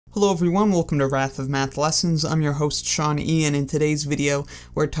Hello everyone, welcome to Wrath of Math Lessons. I'm your host Sean E, and in today's video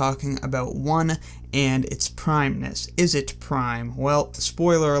we're talking about 1 and its primeness. Is it prime? Well,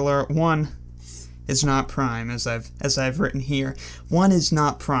 spoiler alert, 1 is not prime, as I've written here. 1 is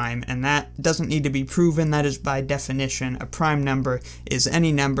not prime, and that doesn't need to be proven. That is by definition. A prime number is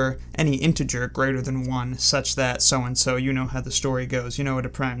any number, any integer greater than 1, such that so-and-so, you know how the story goes. You know what a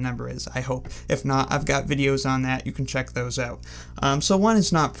prime number is, I hope. If not, I've got videos on that. You can check those out. So 1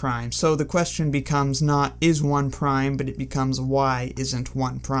 is not prime. So the question becomes not is 1 prime, but it becomes why isn't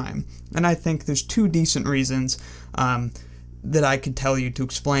 1 prime? And I think there's two decent reasons that I could tell you to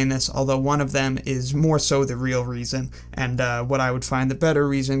explain this, although one of them is more so the real reason, and what I would find the better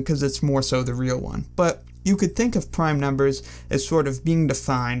reason, because it's more so the real one. But you could think of prime numbers as sort of being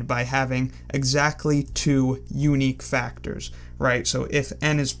defined by having exactly 2 unique factors, right? So if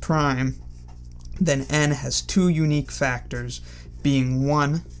n is prime, then n has 2 unique factors, being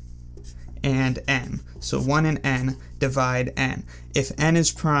 1 and n. So 1 and n divide n. If n is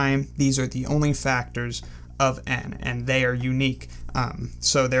prime, these are the only factors of n, and they are unique,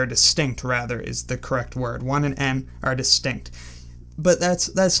 so they're distinct, rather, is the correct word. 1 and n are distinct. But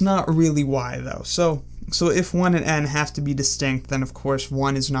that's not really why, though. So if 1 and n have to be distinct, then of course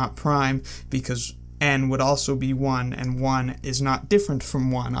 1 is not prime, because n would also be 1, and 1 is not different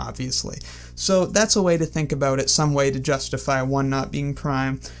from 1, obviously. So that's a way to think about it, some way to justify 1 not being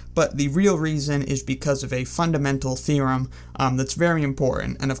prime, but the real reason is because of a fundamental theorem that's very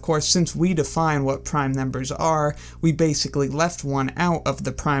important. And of course, since we define what prime numbers are, we basically left 1 out of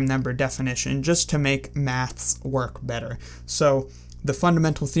the prime number definition just to make maths work better. So the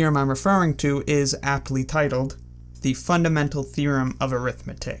fundamental theorem I'm referring to is aptly titled the fundamental theorem of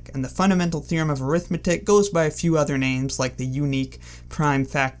arithmetic. And the fundamental theorem of arithmetic goes by a few other names, like the unique prime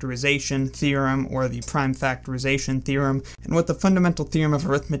factorization theorem or the prime factorization theorem. And what the fundamental theorem of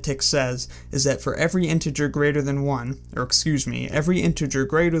arithmetic says is that for every integer greater than 1, or excuse me, every integer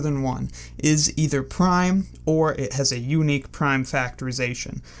greater than 1 is either prime or it has a unique prime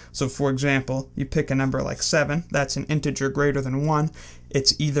factorization. So for example, you pick a number like 7, that's an integer greater than 1,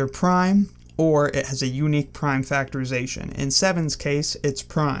 it's either prime or it has a unique prime factorization. In 7's case, it's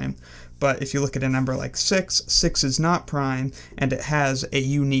prime, but if you look at a number like 6, 6 is not prime, and it has a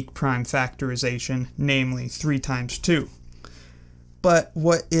unique prime factorization, namely 3 times 2. But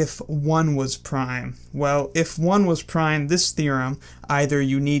what if 1 was prime? Well, if 1 was prime, this theorem, either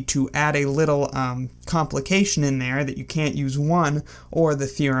you need to add a little complication in there that you can't use 1, or the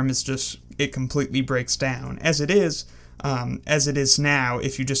theorem is just, it completely breaks down. As it is now,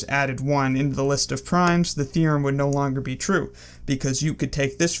 if you just added 1 into the list of primes, the theorem would no longer be true, because you could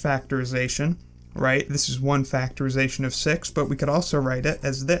take this factorization, right? This is 1 factorization of 6, but we could also write it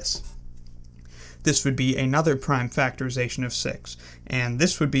as this. This would be another prime factorization of 6, and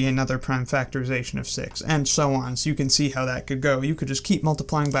this would be another prime factorization of 6, and so on. So you can see how that could go. You could just keep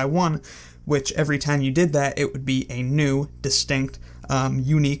multiplying by 1, which every time you did that, it would be a new, distinct,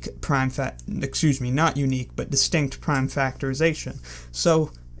 unique prime not unique, but distinct prime factorization.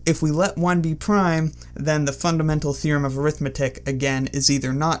 So if we let 1 be prime, then the fundamental theorem of arithmetic, again, is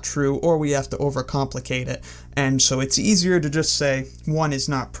either not true, or we have to overcomplicate it. And so it's easier to just say 1 is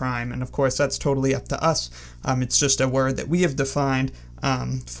not prime, and of course that's totally up to us. It's just a word that we have defined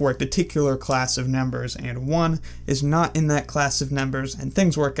for a particular class of numbers, and 1 is not in that class of numbers, and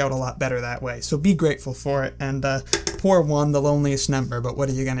things work out a lot better that way. So be grateful for it, and poor 1, the loneliest number, but what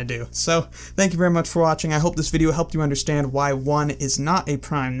are you going to do? So thank you very much for watching. I hope this video helped you understand why 1 is not a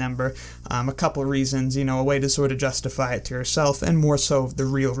prime number. A couple reasons, you know, a way to sort of justify it to yourself, and more so the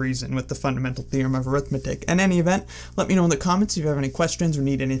real reason with the fundamental theorem of arithmetic. In any event, let me know in the comments if you have any questions or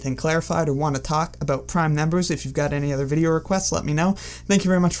need anything clarified or want to talk about prime numbers. If you've got any other video requests, let me know. Thank you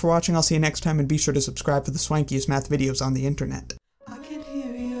very much for watching. I'll see you next time, and be sure to subscribe for the swankiest math videos on the internet. I can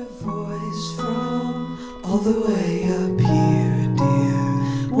hear your voice from all the way up here,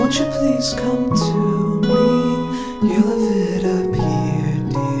 dear. Won't you please come to me? You love it up here,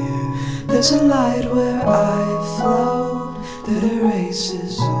 dear. There's a light where I float that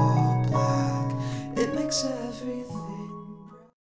erases